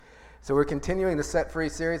So we're continuing the Set Free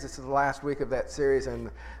series. This is the last week of that series,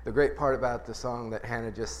 and the great part about the song that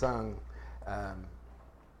Hannah just sung,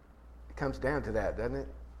 it comes down to that, doesn't it?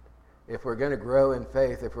 If we're going to grow in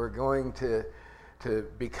faith, if we're going to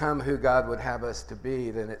become who God would have us to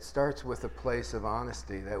be, then it starts with a place of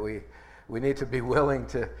honesty, that we need to be willing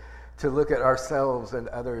to look at ourselves and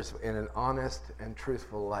others in an honest and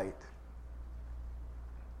truthful light.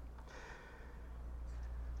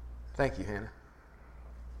 Thank you, Hannah.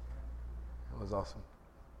 That was awesome.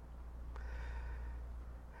 A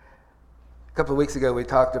couple of weeks ago, we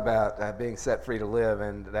talked about being set free to live,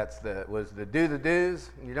 and was the do the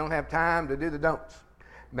do's, and you don't have time to do the don'ts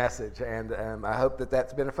message. And I hope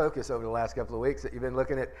that's been a focus over the last couple of weeks, that you've been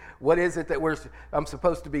looking at what is it that I'm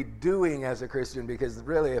supposed to be doing as a Christian, because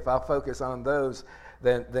really, if I focus on those,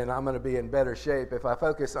 then I'm going to be in better shape. If I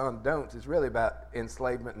focus on don'ts, it's really about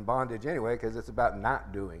enslavement and bondage anyway, because it's about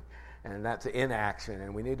not doing, and that's inaction,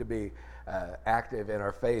 and we need to be active in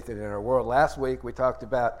our faith and in our world. Last week, we talked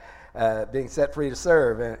about being set free to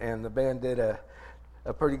serve, and the band did a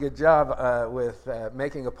pretty good job with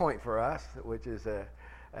making a point for us, which is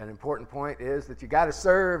an important point, is that you got to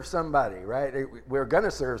serve somebody, right? We're going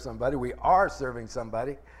to serve somebody. We are serving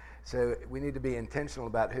somebody, so we need to be intentional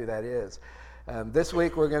about who that is. This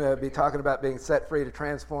week, we're going to be talking about being set free to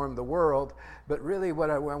transform the world, but really what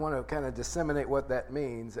I want to kind of disseminate what that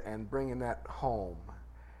means and bringing that home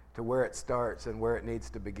to where it starts and where it needs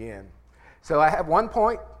to begin. So I have one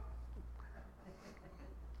point.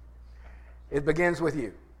 It begins with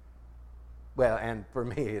you. Well, and for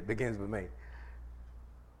me, it begins with me.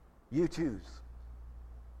 You choose.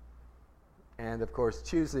 And of course,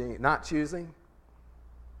 not choosing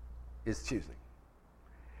is choosing.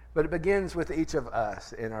 But it begins with each of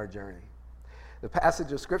us in our journey. The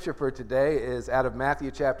passage of Scripture for today is out of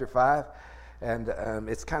Matthew chapter 5, and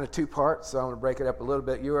it's kind of two parts, so I'm going to break it up a little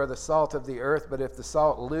bit. You are the salt of the earth, but if the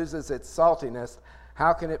salt loses its saltiness,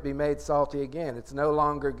 how can it be made salty again? It's no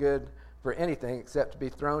longer good for anything except to be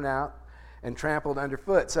thrown out and trampled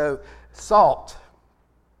underfoot. So, salt.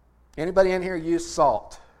 Anybody in here use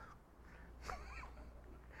salt?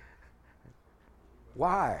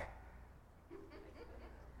 Why?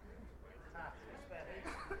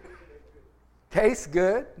 Tastes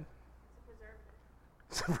good.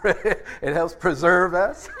 It helps preserve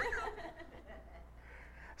us.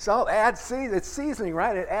 Salt adds it's seasoning,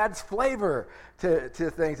 right? It adds flavor to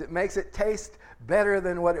things. It makes it taste better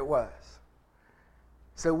than what it was.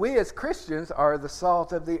 So we as Christians are the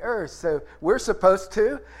salt of the earth. So we're supposed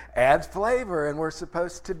to add flavor, and we're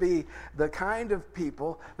supposed to be the kind of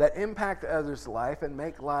people that impact others' life and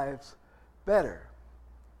make lives better.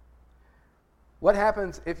 What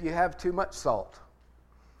happens if you have too much salt?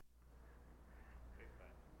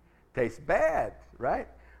 Tastes bad, right?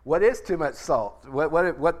 What is too much salt?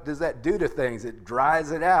 What does that do to things? It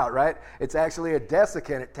dries it out, right? It's actually a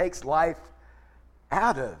desiccant. It takes life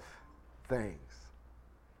out of things.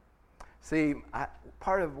 See,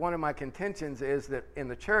 part of one of my contentions is that in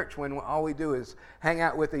the church, when all we do is hang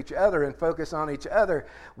out with each other and focus on each other,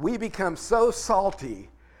 we become so salty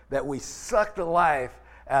that we suck the life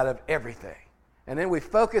out of everything. And then we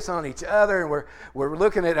focus on each other, and we're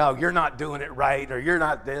looking at, oh, you're not doing it right, or you're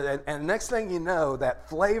not, and next thing you know, that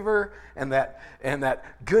flavor and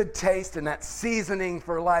that good taste and that seasoning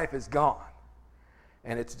for life is gone.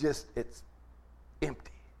 And it's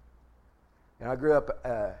empty. And I grew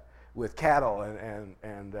up with cattle,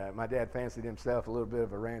 and my dad fancied himself a little bit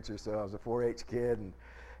of a rancher, so I was a 4-H kid,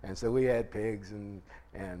 and so we had pigs and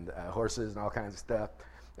horses and all kinds of stuff.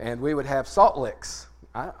 And we would have salt licks.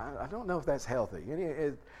 I don't know if that's healthy.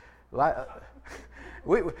 That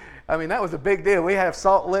was a big deal. We have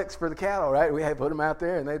salt licks for the cattle, right? We had put them out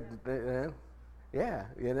there, and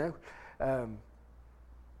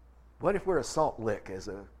what if we're a salt lick as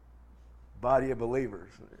a body of believers?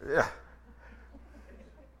 Yeah.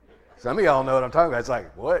 Some of y'all know what I'm talking about. It's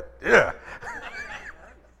like, what? Yeah.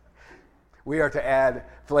 We are to add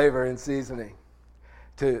flavor and seasoning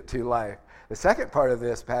to life. The second part of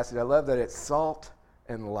this passage, I love that it's salt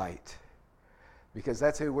and light, because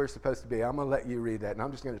that's who we're supposed to be. I'm going to let you read that, and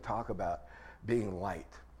I'm just going to talk about being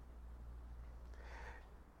light.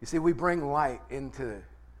 You see, we bring light into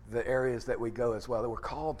the areas that we go as well. We're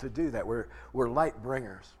called to do that. We're light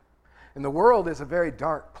bringers. And the world is a very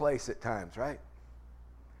dark place at times, right?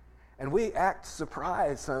 And we act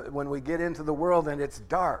surprised when we get into the world and it's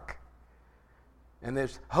dark and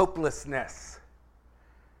there's hopelessness,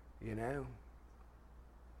 you know.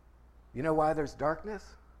 You know why there's darkness?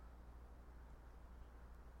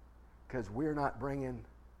 Because we're not bringing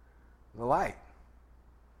the light.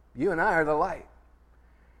 You and I are the light.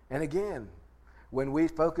 And again, when we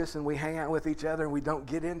focus and we hang out with each other and we don't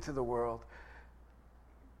get into the world,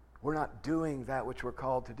 we're not doing that which we're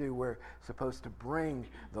called to do. We're supposed to bring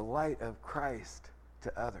the light of Christ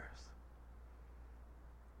to others.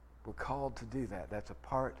 We're called to do that. That's a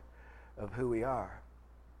part of who we are.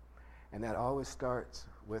 And that always starts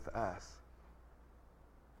with us.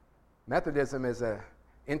 Methodism is an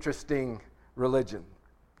interesting religion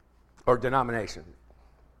or denomination.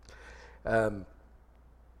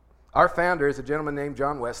 Our founder is a gentleman named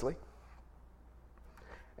John Wesley.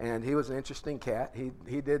 And he was an interesting cat.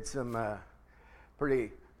 He did some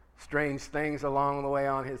pretty strange things along the way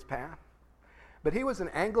on his path. But he was an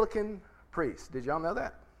Anglican priest. Did y'all know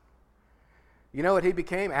that? You know what he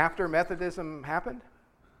became after Methodism happened?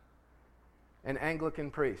 An Anglican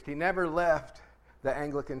priest. He never left the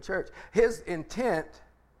Anglican church. His intent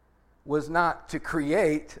was not to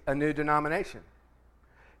create a new denomination.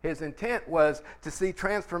 His intent was to see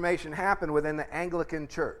transformation happen within the Anglican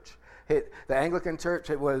church. The Anglican church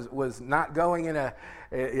was not going in a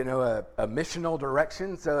missional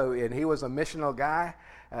direction. And he was a missional guy.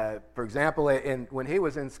 For example, when he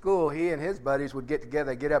was in school, he and his buddies would get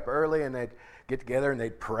together. They'd get up early and they'd get together and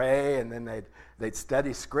they'd pray, and then they'd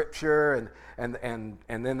study scripture, and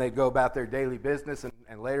then they'd go about their daily business.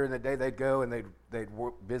 And later in the day, they'd go and they'd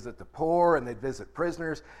visit the poor and they'd visit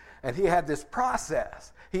prisoners. And he had this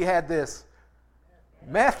process. He had this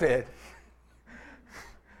method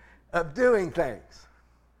of doing things.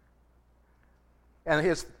 And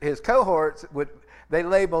his cohorts they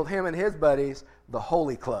labeled him and his buddies the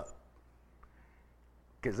Holy Club,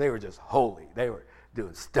 because they were just holy. They were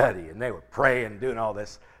doing study and they were praying, doing all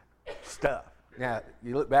this stuff. Now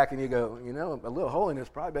you look back and you go, a little holiness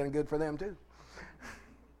probably been good for them too.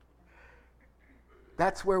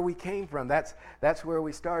 That's where we came from. That's where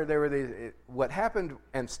we started. What happened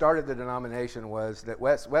and started the denomination was that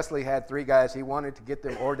Wesley had 3 guys. He wanted to get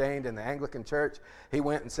them ordained in the Anglican church. He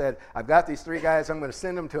went and said, I've got these 3 guys. I'm going to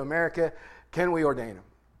send them to America. Can we ordain them?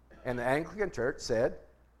 And the Anglican church said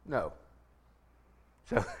no.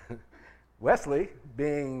 So Wesley,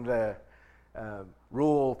 being the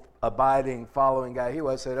rule-abiding, following guy he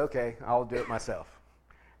was, said, okay, I'll do it myself.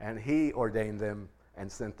 And he ordained them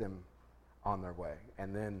and sent them on their way.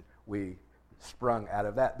 And then we sprung out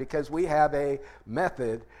of that because we have a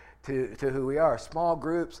method to who we are. Small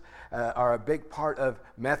groups are a big part of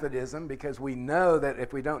Methodism because we know that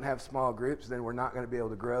if we don't have small groups, then we're not going to be able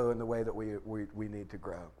to grow in the way that we need to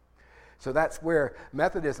grow. So that's where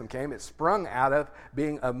Methodism came. It sprung out of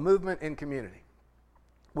being a movement in community,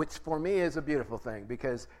 which for me is a beautiful thing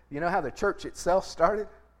because you know how the church itself started?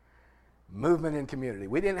 Movement in community.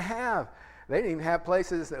 They didn't even have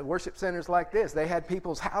places, worship centers like this. They had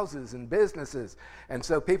people's houses and businesses. And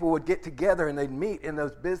so people would get together and they'd meet in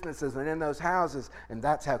those businesses and in those houses. And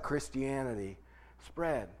that's how Christianity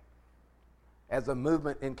spread as a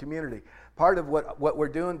movement in community. Part of what we're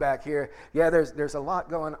doing back here, there's a lot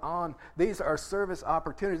going on. These are service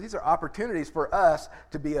opportunities. These are opportunities for us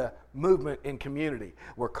to be a movement in community.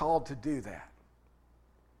 We're called to do that.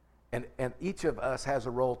 And each of us has a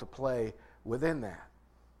role to play within that.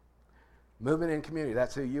 Movement in community,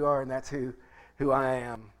 that's who you are and that's who I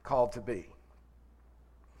am called to be.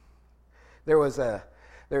 There's a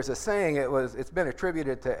saying, it's been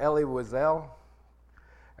attributed to Elie Wiesel.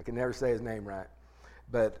 I can never say his name right.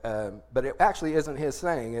 But it actually isn't his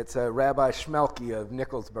saying. It's Rabbi Schmelke of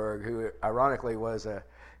Nicholsburg, who ironically was a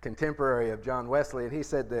contemporary of John Wesley, and he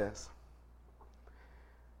said this: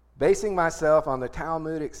 basing myself on the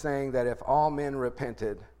Talmudic saying that if all men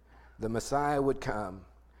repented, the Messiah would come,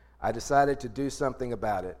 I decided to do something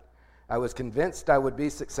about it. I was convinced I would be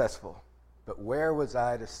successful, but where was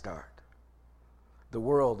I to start? The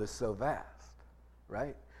world is so vast,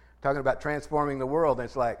 right? Talking about transforming the world, and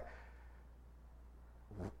it's like,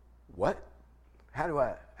 what? How do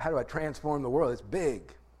I transform the world? It's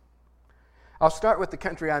big. I'll start with the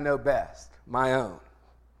country I know best, my own.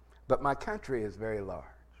 But my country is very large.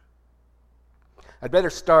 I'd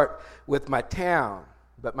better start with my town,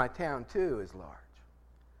 but my town too is large.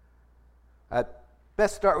 I'd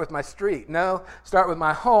best start with my street. No. Start with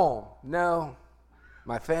my home. No.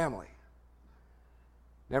 My family.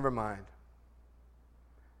 Never mind.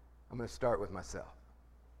 I'm going to start with myself.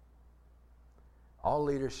 All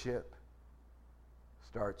leadership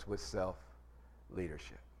starts with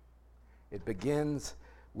self-leadership. It begins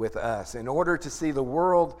with us. In order to see the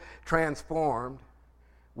world transformed,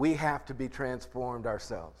 we have to be transformed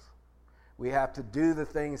ourselves. We have to do the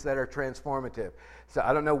things that are transformative. So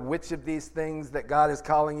I don't know which of these things that God is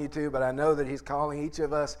calling you to, but I know that He's calling each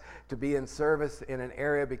of us to be in service in an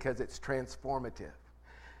area because it's transformative.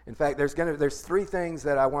 In fact, there's 3 things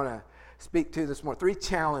that I want to speak to this morning. 3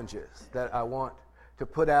 challenges that I want to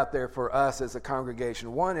put out there for us as a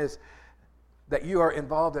congregation. One is that you are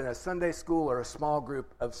involved in a Sunday school or a small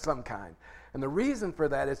group of some kind. And the reason for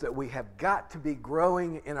that is that we have got to be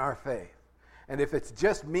growing in our faith. And if it's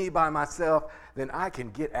just me by myself, then I can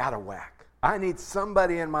get out of whack. I need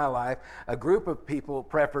somebody in my life, a group of people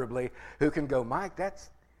preferably, who can go, Mike, that's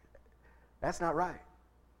not right.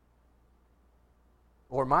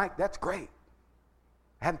 Or Mike, that's great.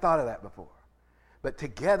 I hadn't thought of that before. But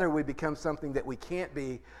together we become something that we can't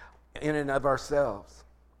be in and of ourselves.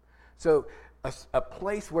 So a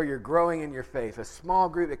place where you're growing in your faith, a small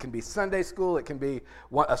group, it can be Sunday school, it can be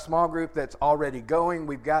a small group that's already going.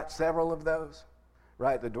 We've got several of those,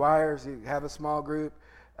 right? The Dwyers, you have a small group.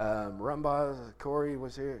 Rumbaugh's, Corey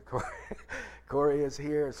was here. Corey is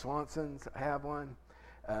here. Swanson's have one.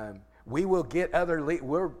 We will get other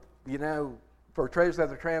for Treasures of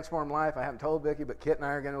the Transformed Life, I haven't told Vicki, but Kit and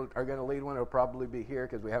I are going to lead one. It'll probably be here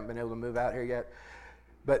because we haven't been able to move out here yet.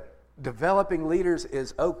 But developing leaders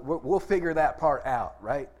we'll figure that part out,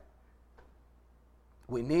 right?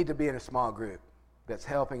 We need to be in a small group that's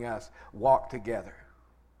helping us walk together.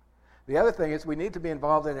 The other thing is we need to be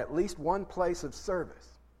involved in at least one place of service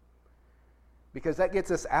because that gets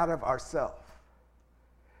us out of ourselves.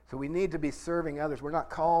 So we need to be serving others. We're not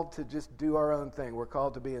called to just do our own thing. We're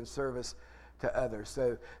called to be in service to others.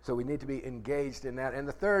 So we need to be engaged in that. And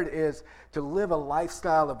the third is to live a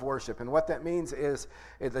lifestyle of worship. And what that means is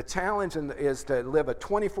the challenge is to live a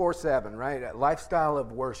 24/7, right? A lifestyle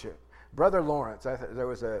of worship. Brother Lawrence,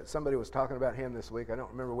 somebody was talking about him this week. I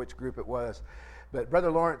don't remember which group it was. But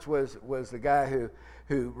Brother Lawrence was the guy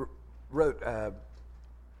who wrote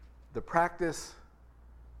The Practice.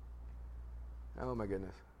 Oh my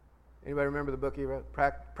goodness. Anybody remember the book he wrote?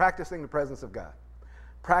 Practicing the Presence of God.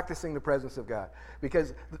 Practicing the presence of God.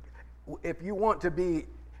 Because if you want to be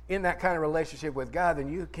in that kind of relationship with God, then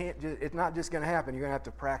you can't it's not just going to happen. You're going to have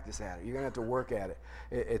to practice at it. You're going to have to work at it.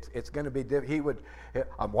 It's going to be different.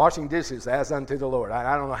 I'm washing dishes as unto the Lord.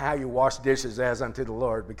 I don't know how you wash dishes as unto the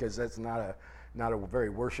Lord because that's not a very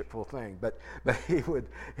worshipful thing. But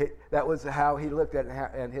that was how he looked at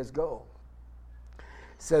it and his goal.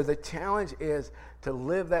 So the challenge is to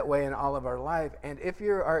live that way in all of our life. And if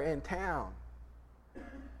you are in town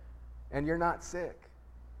and you're not sick,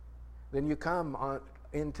 then you come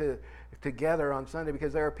together on Sunday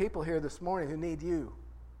because there are people here this morning who need you.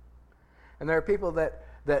 And there are people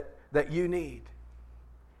that you need.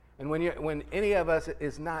 And when any of us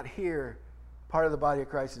is not here, part of the body of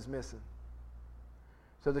Christ is missing.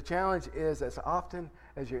 So the challenge is, as often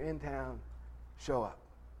as you're in town, show up.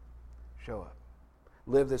 Show up.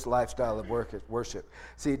 Live this lifestyle of worship.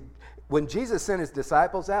 See, when Jesus sent his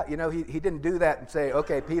disciples out, he didn't do that and say,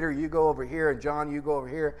 okay, Peter, you go over here, and John, you go over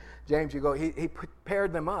here, James, you go. He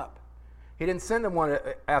paired them up. He didn't send them one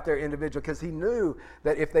out there individually because he knew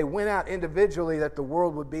that if they went out individually that the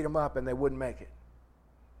world would beat them up and they wouldn't make it.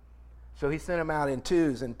 So he sent them out in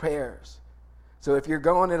twos and pairs. So if you're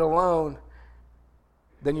going it alone,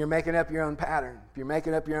 then you're making up your own pattern. If you're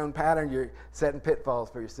making up your own pattern, you're setting pitfalls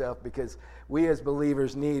for yourself because we as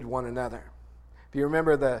believers need one another. If you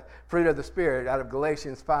remember the fruit of the Spirit out of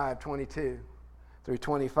Galatians 5:22 through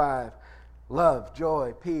 25, love,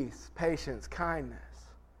 joy, peace, patience, kindness,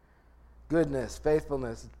 goodness,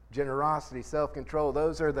 faithfulness, generosity, self-control,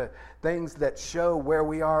 those are the things that show where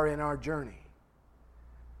we are in our journey.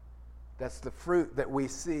 That's the fruit that we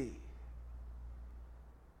see.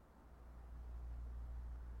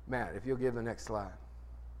 Matt, if you'll give the next slide.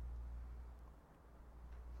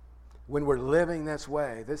 When we're living this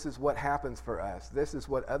way, this is what happens for us. This is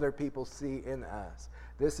what other people see in us.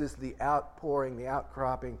 This is the outpouring, the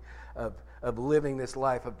outcropping of living this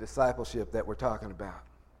life of discipleship that we're talking about.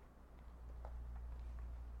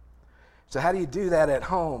 So how do you do that at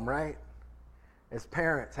home, right? As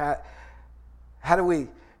parents, how do we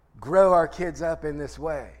grow our kids up in this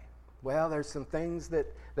way? Well, there's some things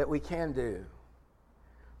that we can do.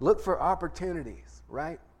 Look for opportunities,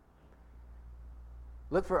 right?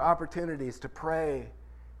 Look for opportunities to pray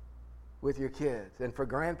with your kids and for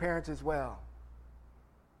grandparents as well.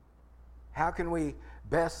 How can we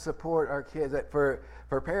best support our kids?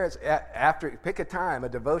 For parents, pick a time, a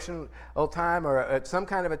devotional time or some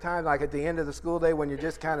kind of a time like at the end of the school day when you're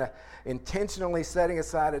just kind of intentionally setting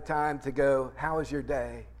aside a time to go, how was your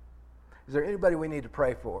day? Is there anybody we need to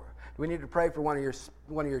pray for? Do we need to pray for one of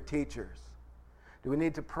your teachers? Do we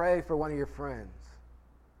need to pray for one of your friends?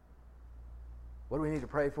 What do we need to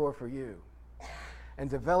pray for you? And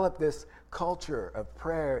develop this culture of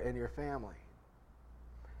prayer in your family.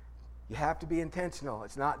 You have to be intentional.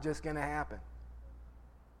 It's not just going to happen.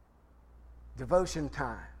 Devotion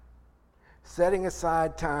time. setting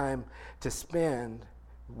aside time to spend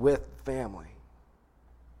with family.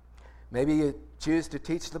 Maybe you choose to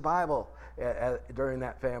teach the Bible during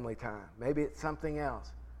that family time. Maybe it's something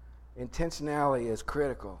else. Intentionality is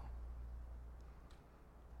critical.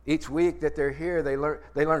 Each week that they're here,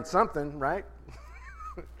 they learn something, right?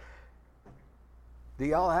 Do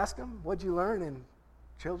y'all ask them, what'd you learn in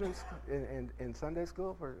children's in Sunday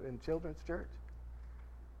school or in children's church?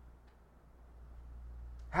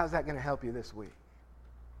 How's that going to help you this week?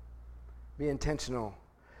 Be intentional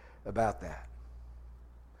about that.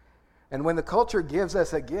 And when the culture gives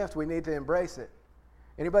us a gift, we need to embrace it.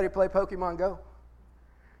 Anybody play Pokemon Go?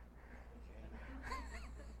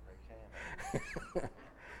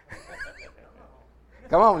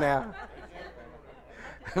 Come on now.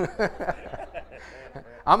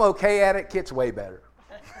 I'm okay at it. Kit's way better.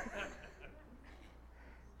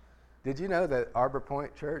 Did you know that Arbor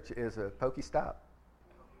Point Church is a Pokestop?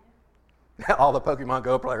 All the Pokemon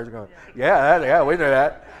Go players are going, yeah, we know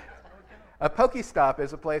that. A Pokestop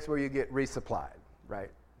is a place where you get resupplied, right?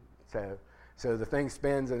 So the thing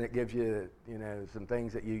spins and it gives you, some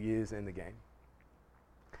things that you use in the game.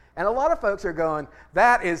 And a lot of folks are going,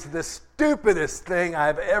 that is the stupidest thing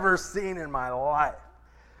I've ever seen in my life.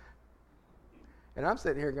 And I'm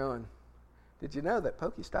sitting here going, did you know that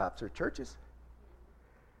Pokestops are churches?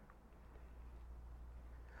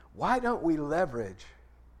 Why don't we leverage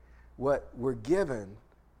what we're given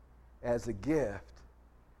as a gift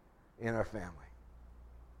in our family?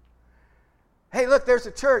 Hey, look, there's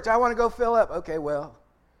a church. I want to go fill up. Okay, well,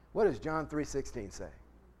 what does John 3:16 say?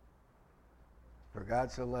 For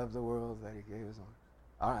God so loved the world that he gave his only.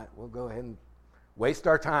 All right, we'll go ahead and waste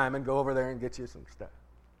our time and go over there and get you some stuff.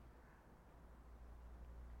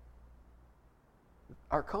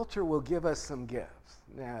 Our culture will give us some gifts.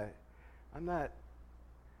 Now,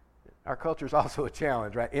 our culture is also a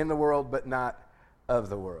challenge, right? In the world, but not of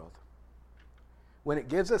the world. When it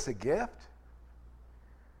gives us a gift,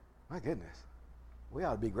 my goodness, we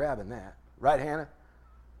ought to be grabbing that. Right, Hannah?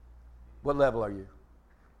 What level are you?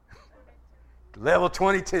 Level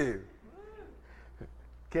 22.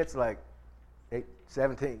 Kid's like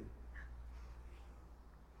 17.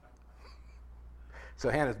 So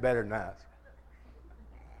Hannah's better than us.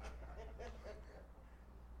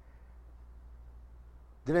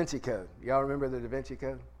 Da Vinci Code. Y'all remember the Da Vinci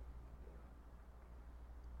Code?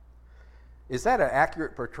 Is that an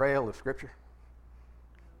accurate portrayal of Scripture?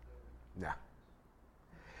 No.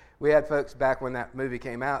 We had folks back when that movie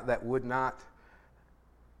came out that would not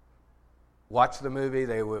watch the movie.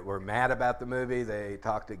 They were mad about the movie. They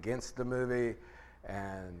talked against the movie.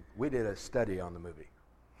 And we did a study on the movie.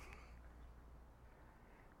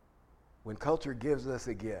 When culture gives us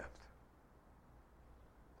a gift,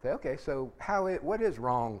 say, okay, so what is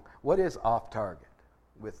wrong? What is off target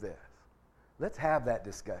with this? Let's have that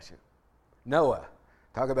discussion. Noah,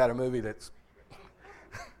 talk about a movie that's,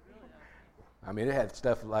 it had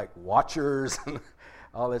stuff like Watchers and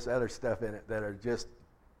all this other stuff in it that are just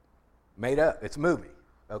made up. It's a movie,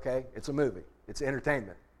 okay? It's a movie. It's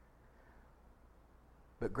entertainment.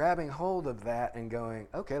 But grabbing hold of that and going,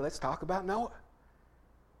 okay, let's talk about Noah.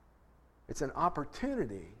 It's an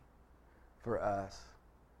opportunity for us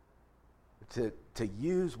to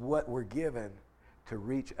use what we're given to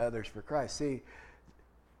reach others for Christ. See,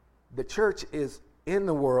 the church is in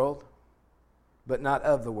the world, but not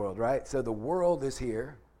of the world, right? So the world is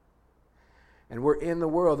here, and we're in the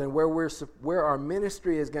world, and where our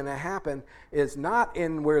ministry is going to happen is not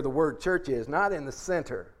in where the word church is, not in the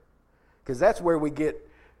center, because that's where we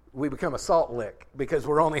become a salt lick because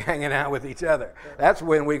we're only hanging out with each other. That's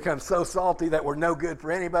when we become so salty that we're no good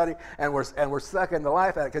for anybody, and we're sucking the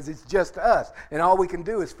life out of it because it's just us, and all we can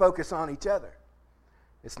do is focus on each other.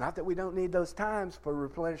 It's not that we don't need those times for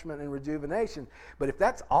replenishment and rejuvenation, but if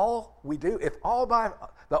that's all we do, if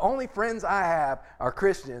the only friends I have are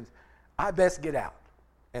Christians, I best get out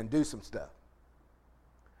and do some stuff.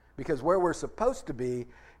 Because where we're supposed to be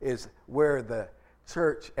is where the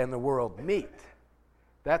church and the world meet.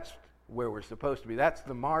 That's where we're supposed to be. That's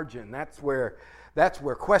the margin. That's where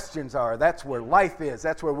questions are. That's where life is.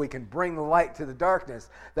 That's where we can bring the light to the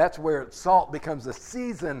darkness. That's where salt becomes a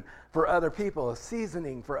season for other people, a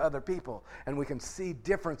seasoning for other people, and we can see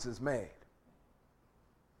differences made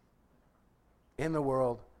in the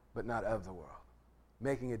world, but not of the world,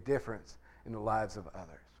 making a difference in the lives of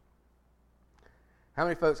others. How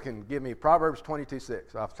many folks can give me Proverbs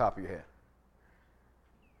 22:6 off the top of your head?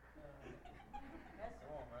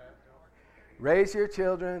 Raise your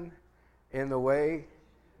children in the way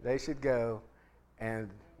they should go, and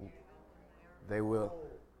they will.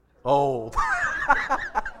 Old.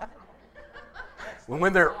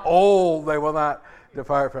 When they're old, they will not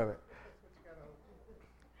depart from it.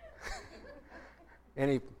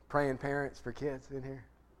 Any praying parents for kids in here?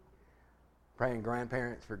 Praying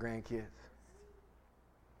grandparents for grandkids?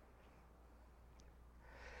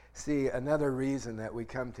 See, another reason that we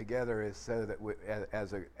come together is so that we,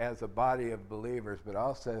 as a body of believers, but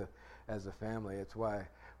also as a family. It's why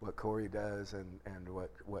what Corey does and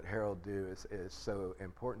what Harold do is so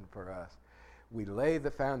important for us. We lay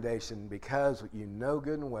the foundation because you know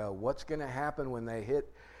good and well what's going to happen when they hit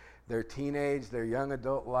their teenage, their young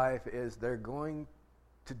adult life is they're going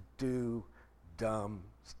to do dumb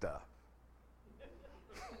stuff.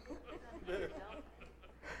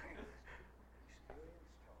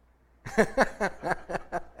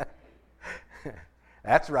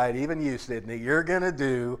 That's right, even you, Sydney. You're going to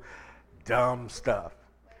do dumb stuff.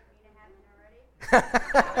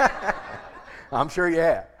 I'm sure you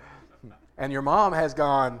have. And your mom has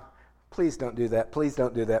gone, please don't do that, please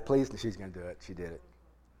don't do that, please. And she's going to do it. She did it.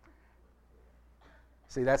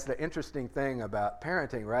 See, that's the interesting thing about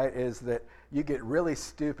parenting, right, is that you get really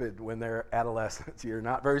stupid when they're adolescents. You're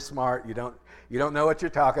not very smart. You don't know what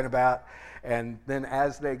you're talking about. And then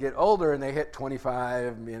as they get older and they hit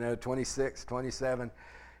 25, 26, 27,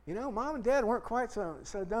 Mom and Dad weren't quite so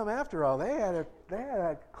dumb after all. They had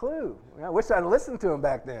a clue. I wish I'd listened to them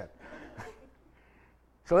back then.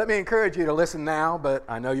 So let me encourage you to listen now, but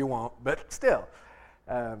I know you won't. But still,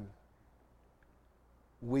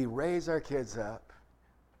 we raise our kids up,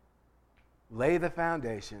 lay the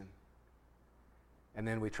foundation, and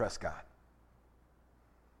then we trust God.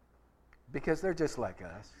 Because they're just like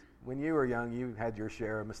us. When you were young, you had your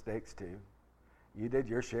share of mistakes too. You did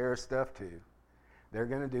your share of stuff too. They're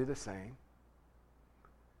going to do the same.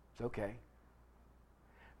 It's okay.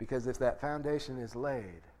 Because if that foundation is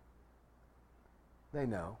laid, they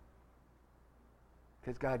know.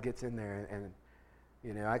 Because God gets in there and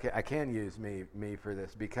I can use me for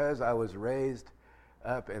this. Because I was raised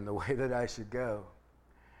up in the way that I should go,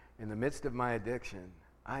 in the midst of my addiction,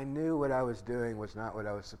 I knew what I was doing was not what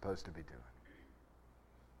I was supposed to be doing.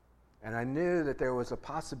 And I knew that there was a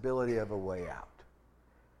possibility of a way out.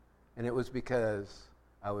 And it was because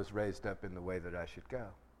I was raised up in the way that I should go.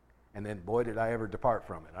 And then, boy, did I ever depart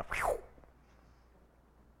from it.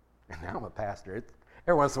 And now I'm a pastor.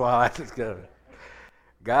 Every once in a while, I just go,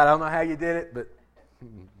 God, I don't know how you did it, but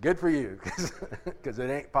good for you, because it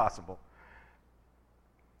ain't possible.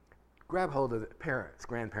 Grab hold of it, parents,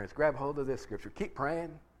 grandparents, grab hold of this scripture. Keep praying,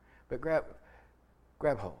 but grab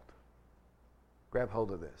hold. Grab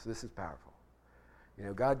hold of this. This is powerful.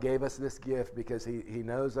 God gave us this gift because he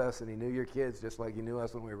knows us and he knew your kids just like he knew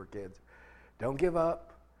us when we were kids. Don't give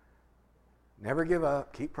up. Never give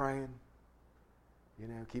up. Keep praying.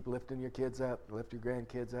 Keep lifting your kids up. Lift your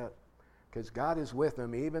grandkids up. Because God is with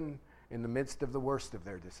them even in the midst of the worst of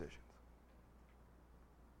their decisions.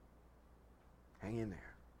 Hang in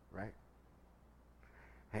there, right?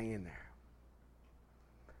 Hang in there.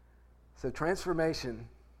 So transformation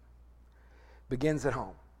begins at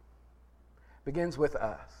home. Begins with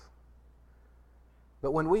us.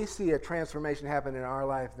 But when we see a transformation happen in our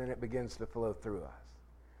life, then it begins to flow through us.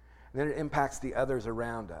 And then it impacts the others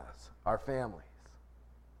around us, our families.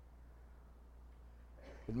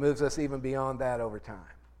 It moves us even beyond that over time.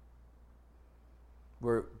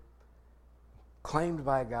 We're claimed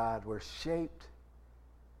by God. We're shaped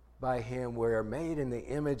by Him. We're made in the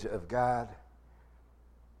image of God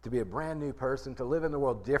to be a brand new person, to live in the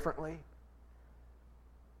world differently,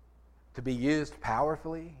 to be used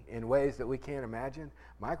powerfully in ways that we can't imagine.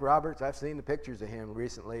 Mike Roberts, I've seen the pictures of him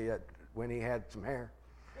recently when he had some hair.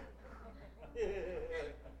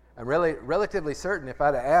 I'm really relatively certain if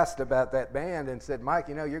I'd have asked about that band and said, Mike,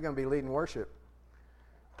 you're going to be leading worship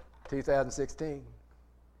 2016,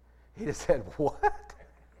 he'd have said, what?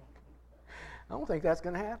 I don't think that's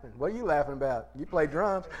going to happen. What are you laughing about? You play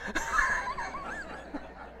drums.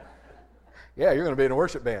 Yeah, you're going to be in a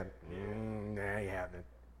worship band. Nah, you haven't.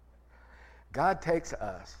 God takes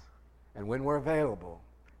us, and when we're available,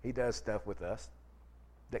 He does stuff with us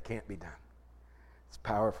that can't be done. It's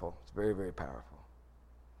powerful. It's very, very powerful.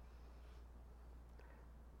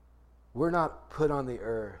 We're not put on the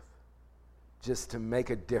earth just to make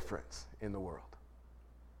a difference in the world.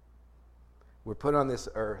 We're put on this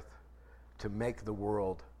earth to make the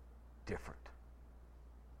world different.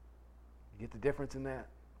 You get the difference in that?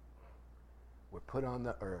 We're put on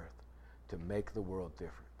the earth to make the world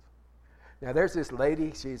different. Now, there's this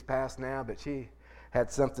lady, she's passed now, but she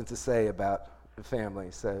had something to say about the family,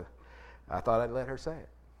 so I thought I'd let her say it.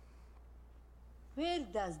 Where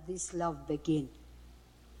does this love begin?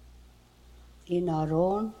 In our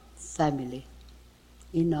own family,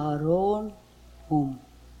 in our own home.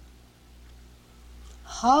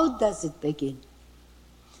 How does it begin?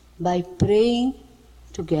 By praying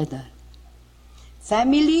together.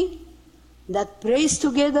 Family that prays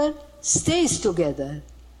together stays together.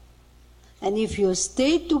 And if you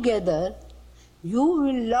stay together, you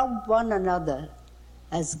will love one another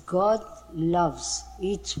as God loves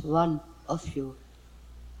each one of you.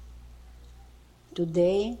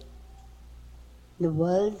 Today,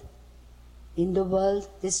 in the world,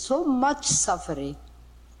 there's so much suffering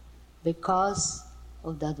because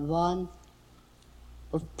of that want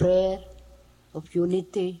of prayer, of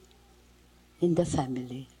unity in the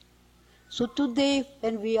family. So today,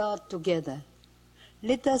 when we are together,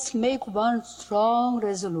 let us make one strong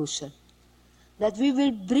resolution that we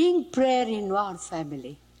will bring prayer in our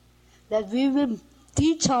family, that we will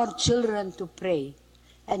teach our children to pray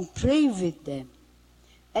and pray with them.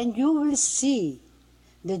 And you will see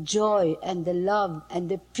the joy and the love and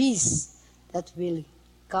the peace that will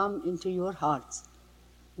come into your hearts.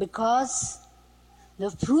 Because the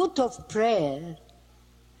fruit of prayer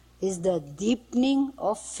is the deepening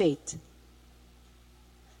of faith.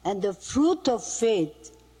 And the fruit of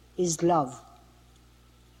faith is love.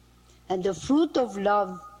 And the fruit of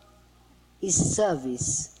love is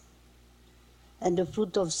service. And the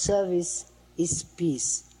fruit of service is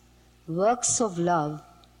peace. Works of love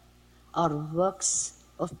are works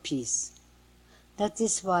of peace. That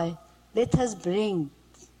is why let us bring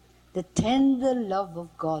the tender love of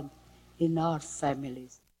God in our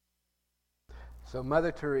families. So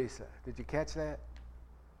Mother Teresa, did you catch that?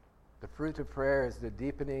 The fruit of prayer is the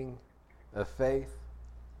deepening of faith.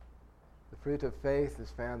 The fruit of faith is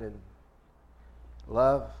found in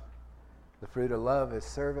love. The fruit of love is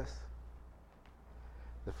service.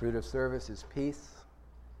 The fruit of service is peace.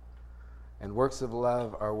 And works of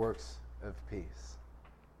love are works of peace.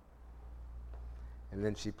 And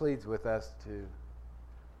then she pleads with us to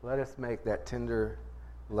let us make that tender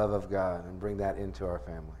love of God and bring that into our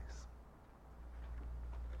families.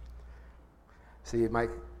 See, my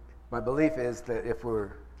belief is that if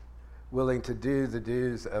we're willing to do the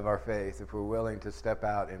dues of our faith, if we're willing to step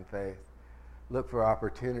out in faith, look for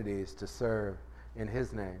opportunities to serve in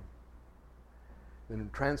His name, then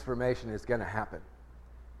transformation is going to happen.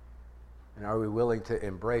 And are we willing to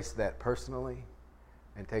embrace that personally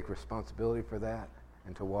and take responsibility for that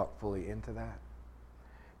and to walk fully into that?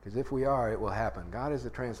 Because if we are, it will happen. God is a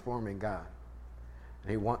transforming God, and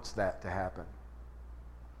He wants that to happen.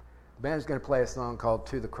 The band is going to play a song called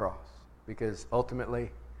To the Cross, because ultimately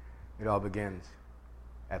it all begins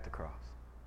at the cross.